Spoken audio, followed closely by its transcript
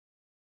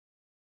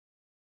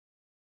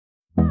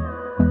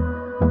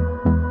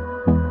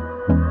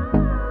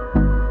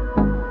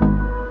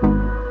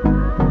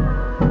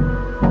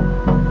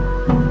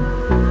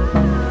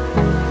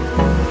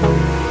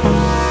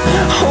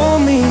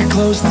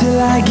close till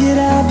I get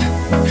up.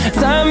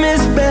 Time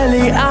is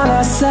barely on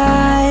our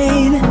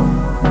side.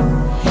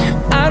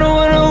 I don't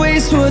wanna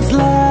waste what's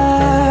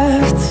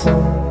left.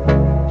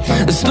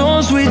 The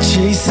storms we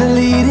chase are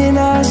leading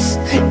us,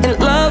 and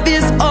love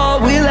is all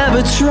we'll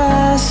ever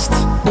trust.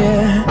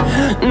 Yeah,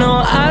 no,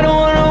 I don't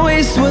wanna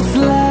waste what's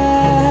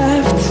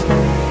left.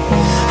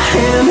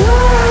 And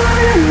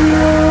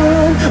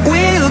on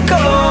we'll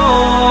go,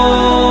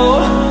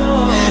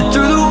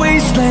 through the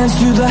wastelands,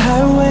 through the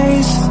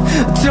highways,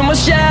 till my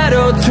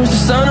shadow turns to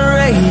sun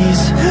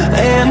rays.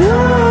 And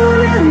on